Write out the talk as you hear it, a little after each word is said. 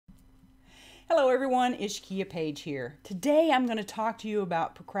Hello everyone, Ishkia Page here. Today I'm going to talk to you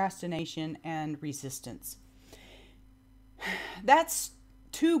about procrastination and resistance. That's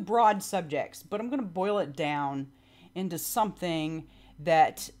two broad subjects, but I'm going to boil it down into something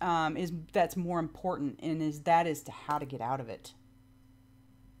that's more important, and that is to how to get out of it.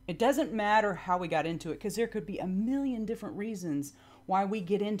 It doesn't matter how we got into it, because there could be a million different reasons why we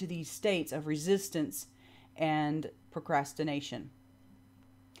get into these states of resistance and procrastination.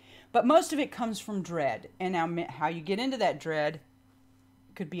 But most of it comes from dread. And now how you get into that dread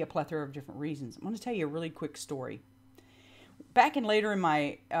could be a plethora of different reasons. I'm going to tell you a really quick story. Back later in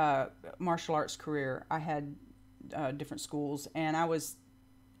my martial arts career, I had different schools, and I was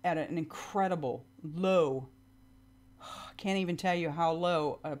at an incredible low, can't even tell you how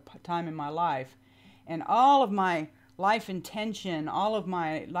low a time in my life. And all of my life intention, all of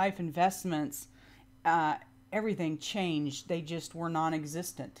my life investments, everything changed. They just were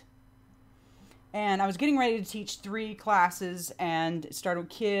non-existent. And I was getting ready to teach 3 classes, and it started with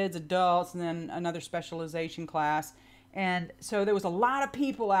kids, adults, and then another specialization class. And so there was a lot of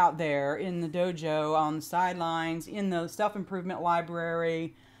people out there in the dojo, on the sidelines, in the self-improvement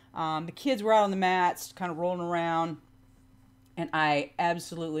library. The kids were out on the mats, kind of rolling around. And I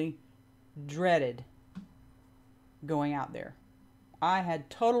absolutely dreaded going out there. I had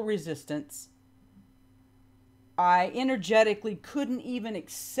total resistance. I energetically couldn't even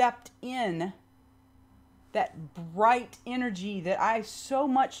accept in that bright energy that I so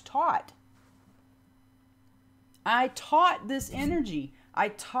much taught. I taught this energy. I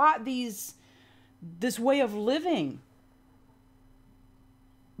taught this way of living.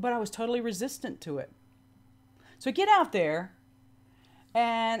 But I was totally resistant to it. So I get out there,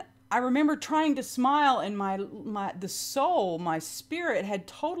 and I remember trying to smile, and the soul, my spirit had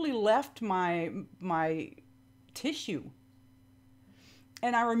totally left my tissue.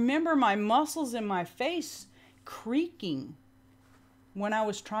 And I remember my muscles in my face creaking when I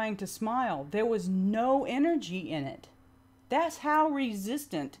was trying to smile. There was no energy in it. That's how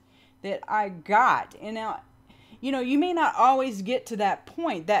resistant that I got. And now, you may not always get to that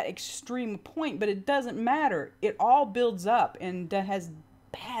point, that extreme point, but it doesn't matter. It all builds up, and that has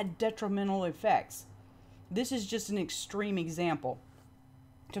bad detrimental effects. This is just an extreme example.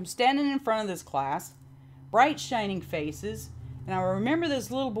 So I'm standing in front of this class, bright shining faces. And I remember this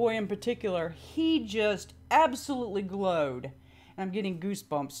little boy in particular, he just absolutely glowed. And I'm getting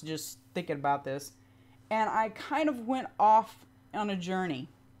goosebumps just thinking about this. And I kind of went off on a journey.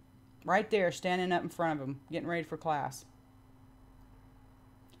 Right there, standing up in front of him, getting ready for class.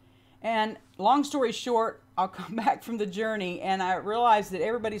 And long story short, I'll come back from the journey, and I realized that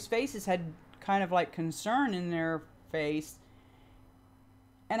everybody's faces had kind of like concern in their face.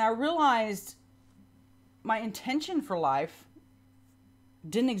 And I realized my intention for life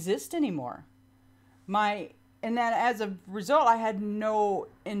didn't exist anymore. And then as a result, I had no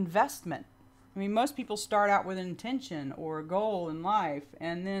investment. I mean, most people start out with an intention or a goal in life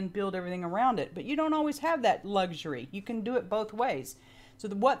and then build everything around it. But you don't always have that luxury. You can do it both ways. So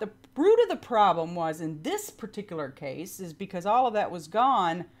what the root of the problem was in this particular case is because all of that was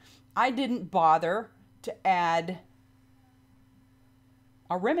gone, I didn't bother to add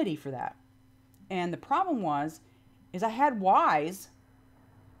a remedy for that. And the problem is I had whys.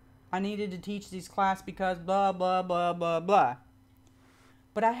 I needed to teach these class because blah, blah, blah, blah, blah.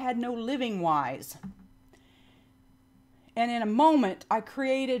 But I had no living whys. And in a moment, I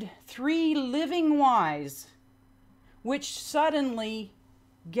created 3 living whys, which suddenly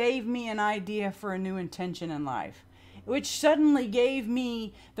gave me an idea for a new intention in life, which suddenly gave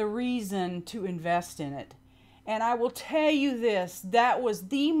me the reason to invest in it. And I will tell you this, that was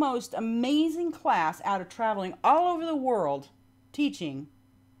the most amazing class out of traveling all over the world, teaching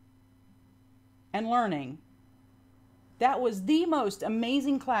and learning. That was the most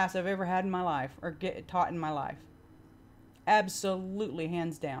amazing class I've ever had in my life, or taught in my life. Absolutely,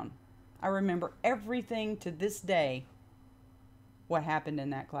 hands down. I remember everything to this day, what happened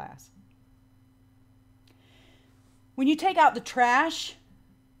in that class. When you take out the trash,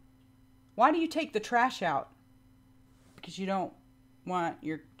 why do you take the trash out? Because you don't want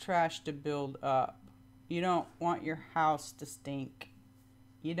your trash to build up. You don't want your house to stink.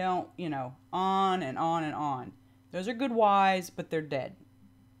 You don't, on and on and on. Those are good whys, but they're dead.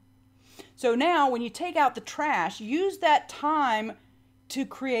 So now when you take out the trash, use that time to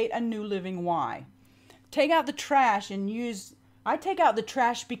create a new living why. Take out the trash and I take out the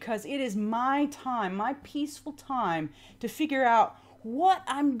trash because it is my time, my peaceful time to figure out what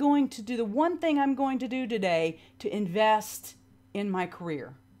I'm going to do, the one thing I'm going to do today to invest in my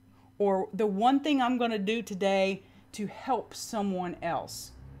career. Or the one thing I'm going to do today to help someone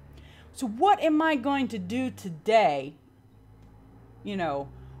else. So what am I going to do today?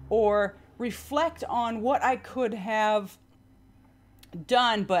 Or reflect on what I could have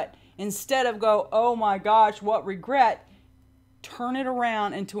done, but instead of go, oh my gosh, what regret, turn it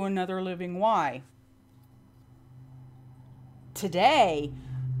around into another living why. Today,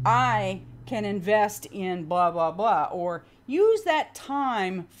 I can invest in blah, blah, blah, or use that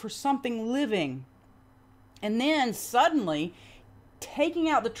time for something living. And then suddenly, taking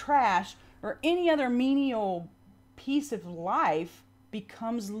out the trash or any other menial piece of life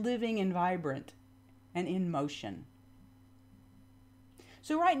becomes living and vibrant and in motion.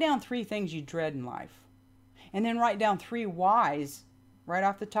 So write down 3 things you dread in life. And then write down 3 whys right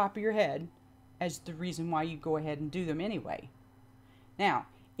off the top of your head as the reason why you go ahead and do them anyway. Now,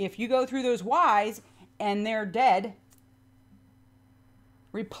 if you go through those whys and they're dead,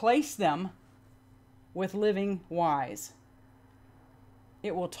 replace them with living whys.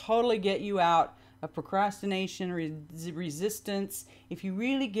 It will totally get you out of procrastination, resistance, if you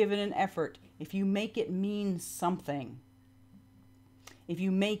really give it an effort, if you make it mean something, if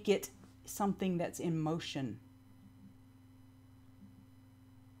you make it something that's in motion.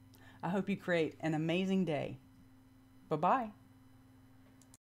 I hope you create an amazing day. Bye-bye.